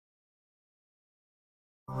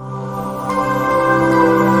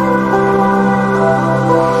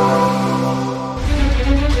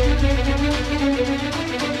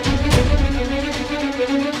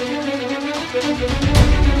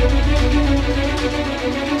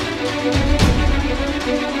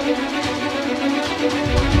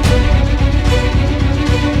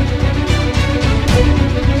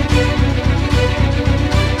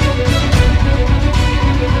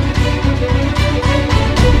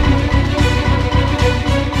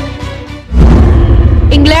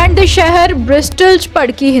ਦੇ ਸ਼ਹਿਰ ਬ੍ਰਿਸਟਲ 'ਚ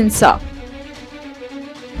ਭੜਕੀ ਹਿੰਸਾ।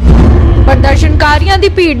 ਪ੍ਰਦਰਸ਼ਨਕਾਰੀਆਂ ਦੀ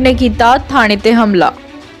ਭੀੜ ਨੇ ਕੀਤਾ ਥਾਣੇ ਤੇ ਹਮਲਾ।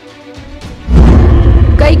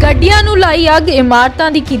 ਕਈ ਗੱਡੀਆਂ ਨੂੰ ਲਾਈ ਅੱਗ,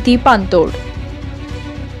 ਇਮਾਰਤਾਂ ਦੀ ਕੀਤੀ ਭੰਨਤੋੜ।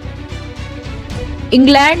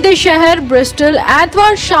 इंग्लैंड के शहर ब्रिस्टल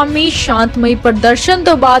ऐतवार शामी शांतमई प्रदर्शन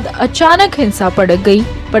तो बाद अचानक हिंसा भड़क गई।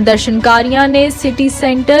 प्रदर्शनकारियों ने सिटी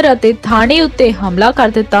सेंटर और थाने उत्ते हमला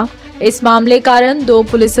कर दिता। इस मामले कारण 2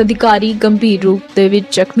 पुलिस अधिकारी गंभीर रूप दे विच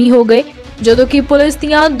जख्मी हो गए, जदों कि पुलिस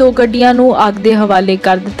दीआं 2 गड्डियां नूं अग दे हवाले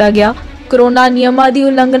कर दिता गया। कोरोना नियमां दी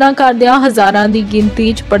उलंघना करदिआं हज़ारां दी गिनती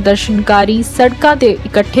च प्रदर्शनकारी सड़कां ते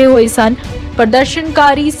इकट्ठे होए सन।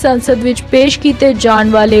 प्रदर्शनकारी संसद विच पेश किए जाण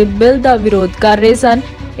वाले बिल का विरोध कर रहे सन।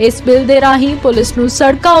 इस बिल दे राही पुलिस नूं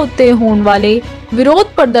सड़कां उत्ते होण वाले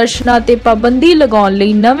विरोध प्रदर्शनां ते पाबंदी लगाउण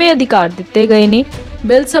लई नवे अधिकार दिते गए ने।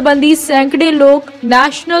 बिल संबंधी सैकड़े लोग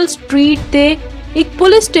नैशनल स्ट्रीट ते एक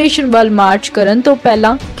पुलिस स्टेशन वाल मार्च करन तो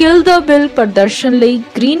पहला किल द बिल प्रदर्शन लई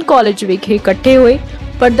ग्रीन कॉलेज विखे इकट्ठे होए।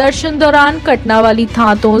 प्रदर्शन दौरान घटना वाली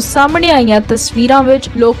थां तो सामने आईयां तस्वीरां विच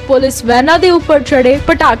लोग पुलिस वैनां दे उपर चढ़े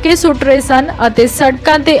पटाके सुट रहे सन अते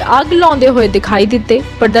सड़कां ते अग लाउंदे होए दिखाई दिते।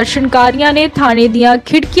 प्रदर्शनकारियां ने थाने दीआं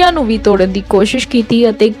खिड़कियां नूं वी तोड़न दी कोशिश कीती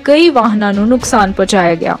अते कई वाहनां नूं नुकसान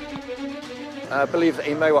पहुंचाया गया। I believe that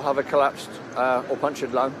he may well have a collapsed or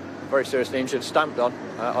punctured lung, very seriously injured, stamped on,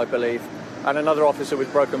 I believe, and another officer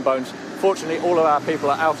with broken bones. Fortunately, all of our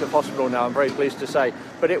people are out of hospital now, I'm very pleased to say,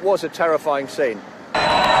 but it was a terrifying scene.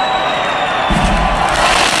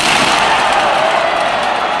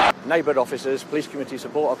 Neighboured officers, police community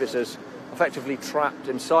support officers, effectively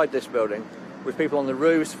trapped inside this building with people on the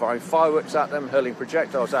roofs firing fireworks at them, hurling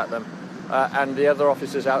projectiles at them, and the other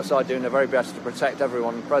officers outside doing their very best to protect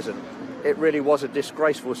everyone present. It really was a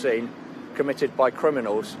disgraceful scene committed by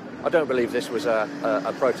criminals. I don't believe this was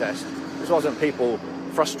a protest. This wasn't people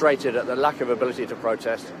frustrated at the lack of ability to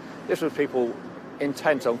protest. This was people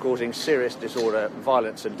intent on causing serious disorder,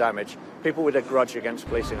 violence and damage. People with a grudge against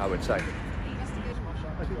policing, I would say.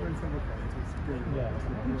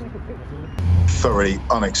 Thoroughly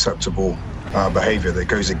unacceptable behaviour that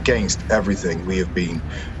goes against everything we have been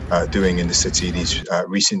doing in the city these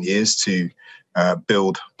recent years to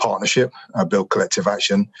build partnership, build collective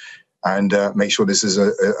action, and make sure this is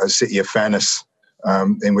a city of fairness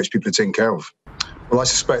in which people are taken care of. Well, I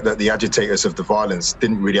suspect that the agitators of the violence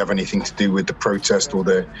didn't really have anything to do with the protest or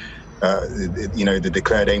the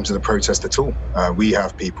declared aims of the protest at all. We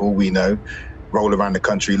have people we know roll around the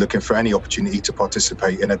country looking for any opportunity to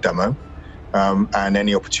participate in a demo and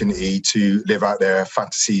any opportunity to live out their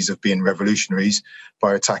fantasies of being revolutionaries by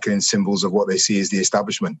attacking symbols of what they see as the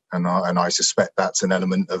establishment. And I suspect that's an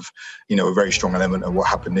element of, a very strong element of what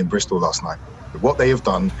happened in Bristol last night. What they have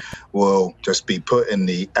done will just be put in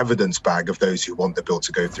the evidence bag of those who want the bill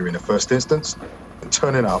to go through in the first instance. And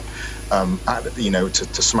turning up,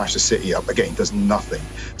 to smash the city up, again, does nothing.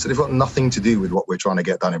 So they've got nothing to do with what we're trying to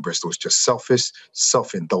get done in Bristol. It's just selfish,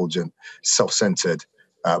 self-indulgent, self-centered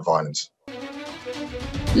violence.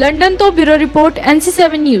 London तो bureau report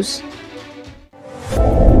NC7 news.